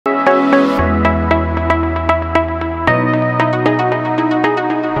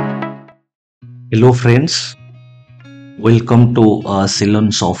Hello friends, welcome to Silan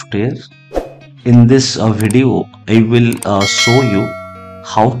Software. In this video, I will show you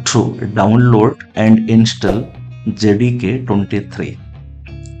how to download and install JDK 23.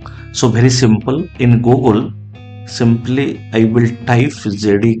 So very simple, in Google, simply I will type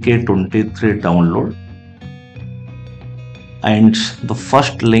JDK 23 download and the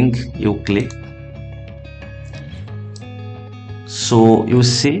first link you click. So you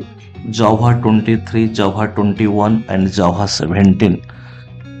see Java 23, Java 21 and Java 17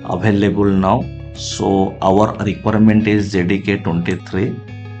 available now. So our requirement is JDK 23,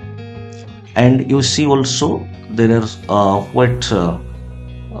 and you see also there are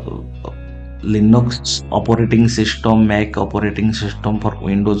Linux operating system, Mac operating system, for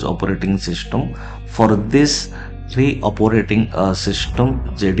Windows operating system. For this three operating system,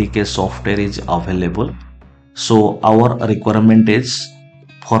 JDK software is available. So our requirement is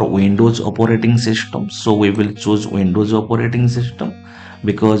for Windows operating system, so we will choose Windows operating system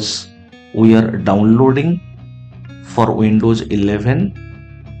because we are downloading for Windows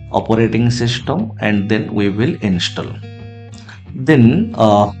 11 operating system, and then we will install. Then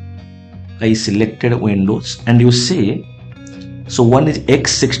I selected Windows, and you see, so one is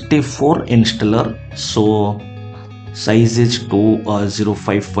x64 installer, so size is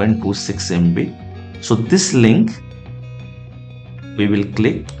 205.26 MB. So this link we will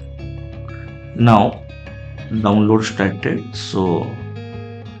click. Now download started. So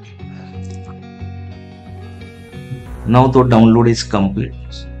now the download is complete.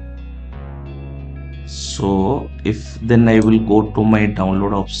 So then I will go to my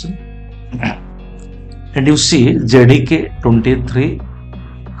download option and you see JDK 23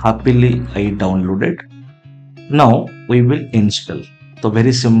 happily I downloaded. Now we will install. So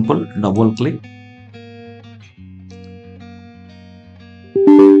very simple, double click.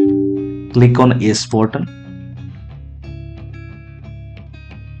 Click on Yes button.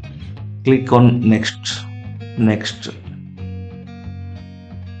 Click on Next.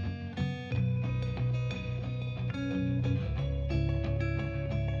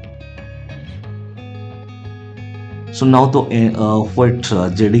 So now the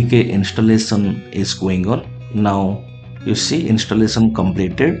JDK installation is going on. Now you see installation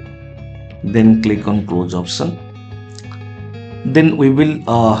completed. Then click on Close option. Then we will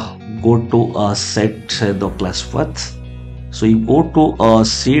go to set the class path. So you go to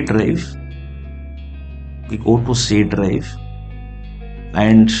C drive. We go to C drive,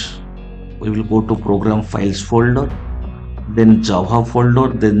 and we will go to program files folder, then Java folder,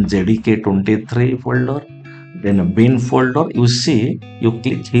 then JDK 23 folder, then a bin folder. You see, you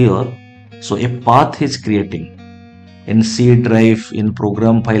click here, so a path is creating in C drive, in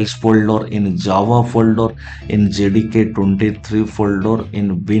program files folder, in Java folder, in JDK 23 folder,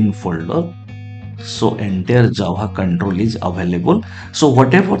 in bin folder. So entire Java control is available. So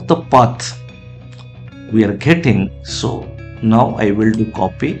whatever the path we are getting, so now I will do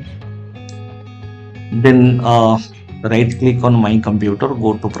copy. Then right click on my computer,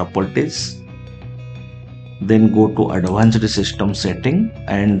 go to properties, then go to advanced system setting,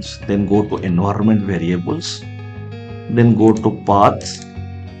 and then go to environment variables. Then go to path,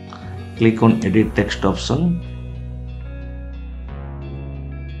 click on edit text option.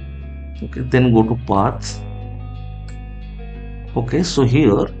 Okay, then go to path. Okay, so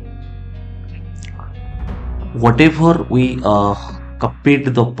here whatever we copied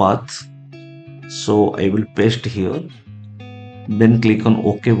the path, so I will paste here. Then click on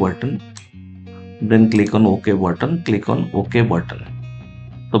OK button. Then click on OK button. Click on OK button.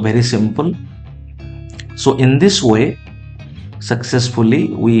 So very simple. So in this way, successfully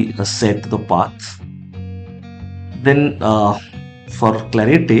we set the path. Then for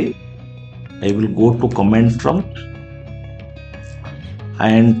clarity, I will go to command prompt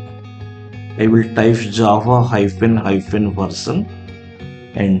and I will type Java -- version.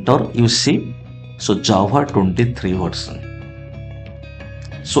 Enter. You see, so Java 23 version.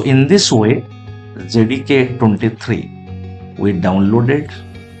 So in this way, JDK 23 we downloaded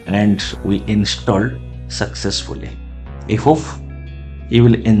and we installed successfully. I hope you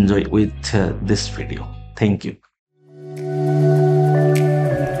will enjoy with this video. Thank you.